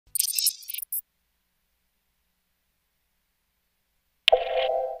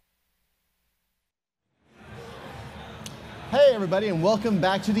Hey everybody, and welcome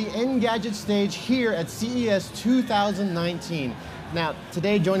back to the Engadget stage here at CES 2019. Now,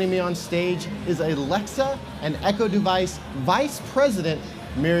 today joining me on stage is Alexa and Echo Device Vice President,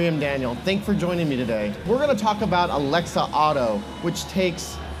 Miriam Daniel. Thanks for joining me today. We're going to talk about Alexa Auto, which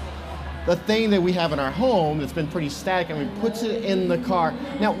takes the thing that we have in our home that's been pretty static and we puts it in the car.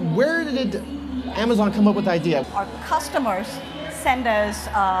 Now, where did Amazon come up with the idea? Our customers send us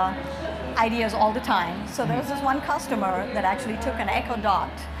ideas all the time. So there was this one customer that actually took an Echo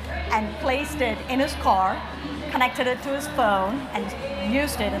Dot and placed it in his car, connected it to his phone, and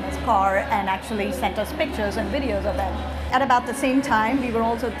used it in his car, and actually sent us pictures and videos of it. At about the same time, we were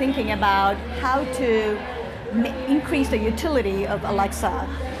also thinking about how to increase the utility of Alexa.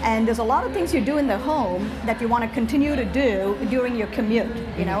 And there's a lot of things you do in the home that you want to continue to do during your commute,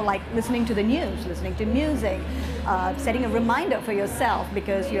 you know, like listening to the news, listening to music, setting a reminder for yourself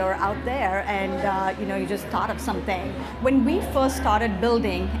because you're out there and you know, you just thought of something. When we first started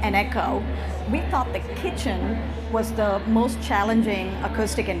building an Echo, we thought the kitchen was the most challenging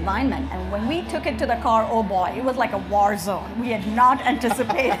acoustic environment. And when we took it to the car, oh boy, it was like a war zone. We had not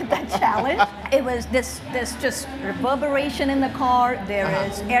anticipated that challenge. It was there's just reverberation in the car, there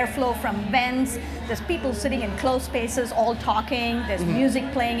is airflow from vents, there's people sitting in closed spaces all talking, there's music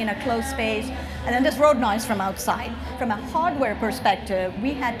playing in a closed space, and then there's road noise from outside. From a hardware perspective,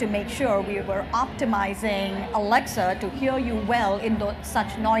 we had to make sure we were optimizing Alexa to hear you well in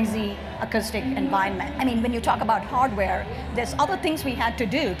such noisy acoustic environment. I mean, when you talk about hardware, there's other things we had to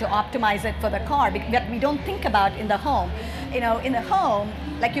do to optimize it for the car that we don't think about in the home. You know, in the home,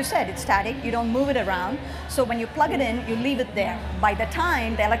 like you said, it's static, you don't move it around. So when you plug it in, you leave it there. By the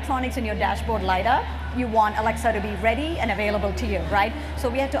time the electronics in your dashboard light up, you want Alexa to be ready and available to you, right? So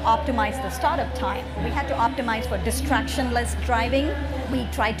we had to optimize the startup time. We had to optimize for distraction-less driving. We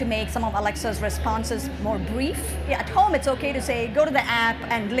tried to make some of Alexa's responses more brief. Yeah, at home, it's okay to say, go to the app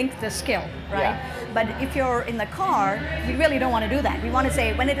and link the skill, right? Yeah. But if you're in the car, we really don't want to do that. We want to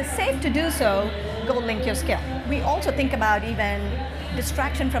say, when it is safe to do so, go link your skill. We also think about even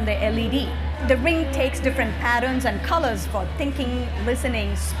distraction from the LED. The ring takes different patterns and colors for thinking,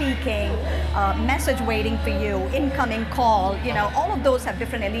 listening, speaking, message waiting for you, incoming call, you know, all of those have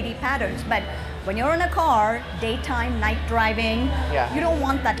different LED patterns. But when you're in a car, daytime, night driving, you don't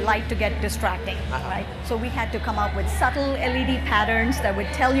want that light to get distracting, right? So we had to come up with subtle LED patterns that would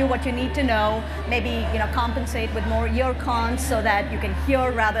tell you what you need to know, maybe, you know, compensate with more ear cons so that you can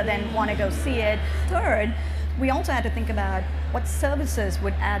hear rather than want to go see it. Third, we also had to think about what services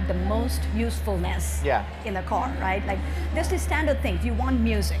would add the most usefulness in the car, right? Like, there's these standard things. You want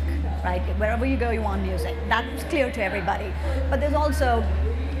music, right? Wherever you go, you want music. That's clear to everybody. But there's also,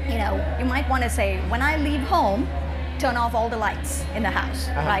 you know, you might want to say, when I leave home, turn off all the lights in the house,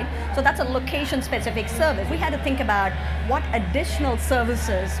 right? So that's a location-specific service. We had to think about what additional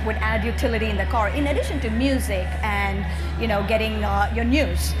services would add utility in the car, in addition to music and, you know, getting your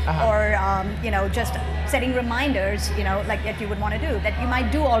news, or, you know, just setting reminders, you know, like that you would want to do, that you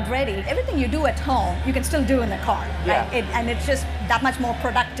might do already. Everything you do at home, you can still do in the car, right? And it's just that much more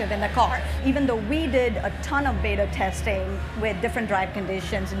productive in the car. Even though we did a ton of beta testing with different drive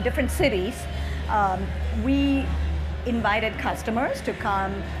conditions in different cities, we invited customers to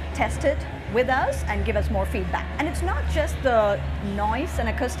come test it with us and give us more feedback. And it's not just the noise and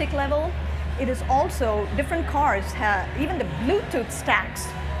acoustic level, it is also different cars have, even the Bluetooth stacks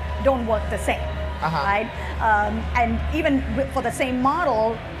don't work the same, right? And even for the same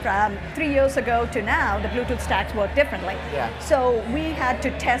model, from 3 years ago to now, the Bluetooth stacks work differently. So we had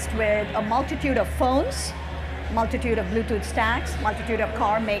to test with a multitude of phones, multitude of Bluetooth stacks, multitude of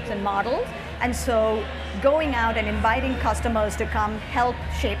car makes and models. And so going out and inviting customers to come help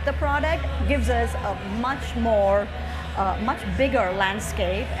shape the product gives us a much more, much bigger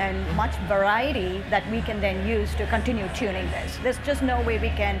landscape and much variety that we can then use to continue tuning this. There's just no way we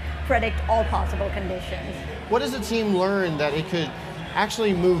can predict all possible conditions. What does the team learn that it could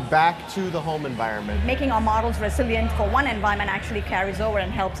actually move back to the home environment? Making our models resilient for one environment actually carries over and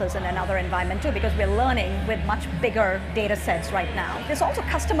helps us in another environment too, because we're learning with much bigger data sets right now. There's also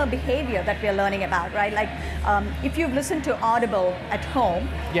customer behavior that we're learning about, right? Like, if you've listened to Audible at home,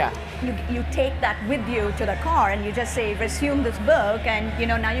 you take that with you to the car and you just say, resume this book, and, you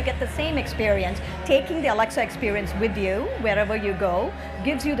know, now you get the same experience. Taking the Alexa experience with you wherever you go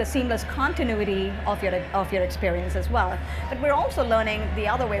gives you the seamless continuity of your experience as well. But we're also learning learning the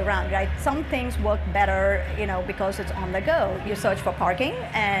other way around, right? Some things work better, because it's on the go. You search for parking,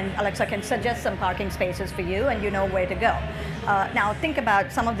 and Alexa can suggest some parking spaces for you, and you know where to go. Now, think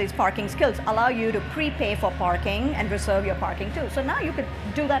about some of these parking skills allow you to prepay for parking and reserve your parking too. So now you could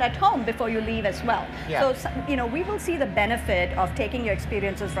do that at home before you leave as well. Yeah. So, we will see the benefit of taking your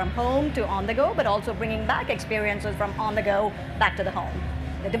experiences from home to on the go, but also bringing back experiences from on the go back to the home.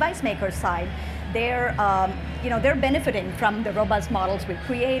 The device maker side, they're benefiting from the robust models we're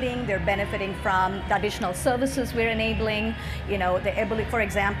creating. They're benefiting from the additional services we're enabling. The ability, for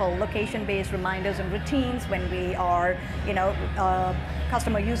example, location-based reminders and routines when we are,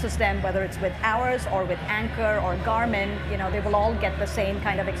 customer uses them, whether it's with ours or with Anchor or Garmin, they will all get the same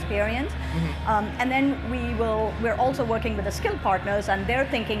kind of experience. And then we're also working with the skill partners, and they're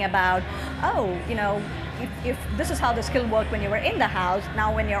thinking about, if this is how the skill worked when you were in the house,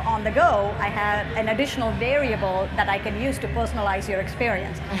 now when you're on the go, I have an additional variable that I can use to personalize your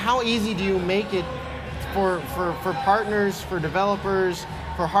experience. How easy do you make it for partners, for developers,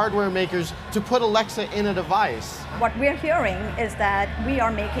 for hardware makers to put Alexa in a device? What we're hearing is that we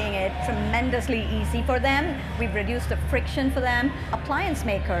are making it tremendously easy for them. We've reduced the friction for them. Appliance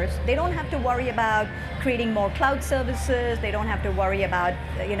makers, they don't have to worry about creating more cloud services. They don't have to worry about,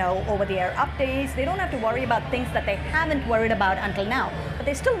 over-the-air updates. They don't have to worry about things that they haven't worried about until now. But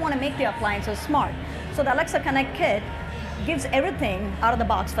they still want to make the appliances smart. So the Alexa Connect Kit gives everything out of the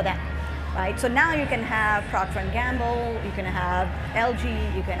box for them. Right? So now you can have Procter & Gamble, you can have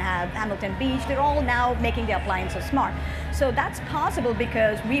LG, you can have Hamilton Beach. They're all now making the appliances smart. So that's possible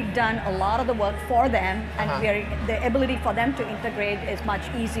because we've done a lot of the work for them, and the ability for them to integrate is much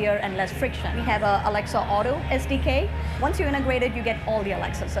easier and less friction. We have a Alexa Auto SDK. Once you integrate it, you get all the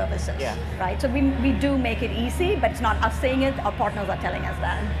Alexa services. Yeah. Right? So we do make it easy, but it's not us saying it, our partners are telling us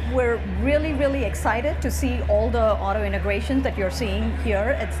that. We're really, really excited to see all the auto integrations that you're seeing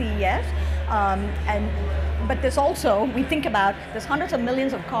here at CES. But there's also, we think about, there's hundreds of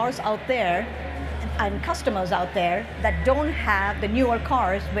millions of cars out there and customers out there that don't have the newer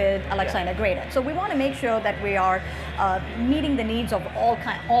cars with Alexa integrated. So we want to make sure that we are meeting the needs of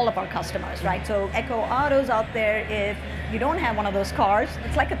all of our customers, right? So Echo Autos out there, if you don't have one of those cars,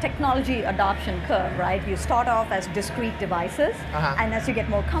 it's like a technology adoption curve, right? You start off as discrete devices, and as you get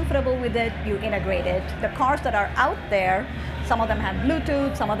more comfortable with it, you integrate it. The cars that are out there, some of them have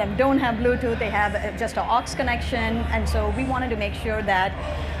Bluetooth, some of them don't have Bluetooth, they have just an aux connection, and so we wanted to make sure that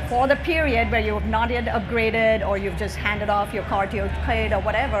for the period where you have not yet upgraded or you've just handed off your car to your kid or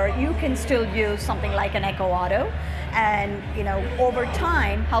whatever, you can still use something like an Echo Auto. And over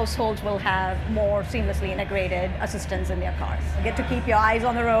time, households will have more seamlessly integrated assistants in their cars. You get to keep your eyes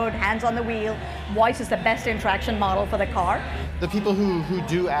on the road, hands on the wheel. Voice is the best interaction model for the car. The people who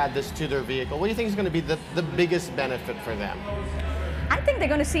do add this to their vehicle, what do you think is going to be the biggest benefit for them? I think they're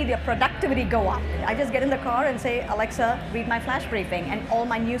going to see their productivity go up. I just get in the car and say, Alexa, read my flash briefing, and all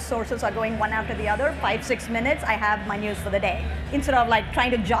my news sources are going one after the other. 5-6 minutes, I have my news for the day. Instead of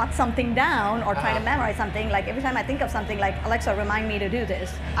trying to jot something down or trying to memorize something, every time I think of something like, Alexa, remind me to do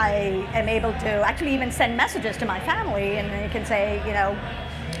this, I am able to actually even send messages to my family, and you can say,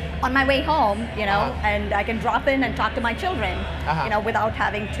 on my way home, and I can drop in and talk to my children, without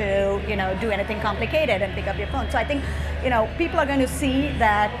having to, do anything complicated and pick up your phone. So I think, people are going to see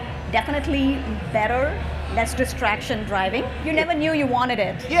that definitely better, less distraction driving. You never knew you wanted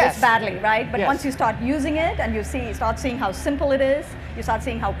it this badly, right? But once you start using it and you start seeing how simple it is, you start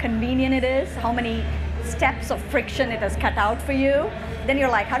seeing how convenient it is, how many steps of friction it has cut out for you, then you're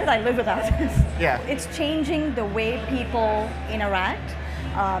like, how did I live without this? Yeah. It's changing the way people interact.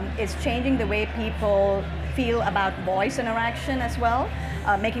 It's changing the way people feel about voice interaction as well,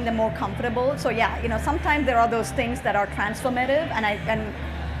 making them more comfortable. So sometimes there are those things that are transformative, and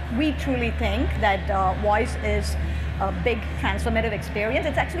we truly think that voice is a big transformative experience.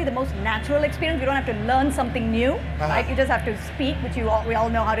 It's actually the most natural experience. You don't have to learn something new, right? You just have to speak, which we all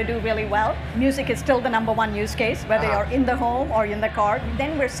know how to do really well. Music is still the #1 use case, whether you're in the home or in the car.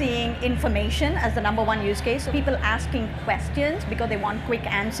 Then we're seeing information as the #1 use case. So people asking questions because they want quick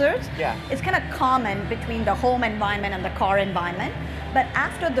answers. Yeah. It's kind of common between the home environment and the car environment. But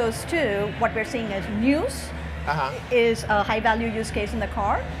after those two, what we're seeing is news, is a high value use case in the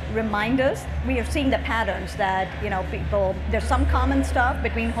car. Reminders, we are seeing the patterns that, people, there's some common stuff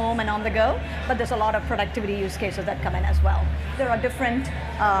between home and on the go, but there's a lot of productivity use cases that come in as well. There are different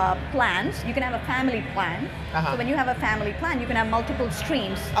plans. You can have a family plan. So when you have a family plan, you can have multiple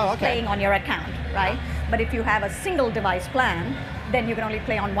streams playing on your account, right? But if you have a single device plan, then you can only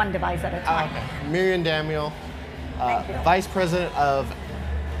play on one device at a time. Miriam Daniel, Vice President of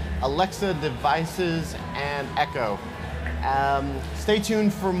Alexa devices and Echo. Stay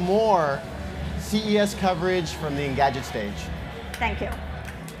tuned for more CES coverage from the Engadget stage. Thank you.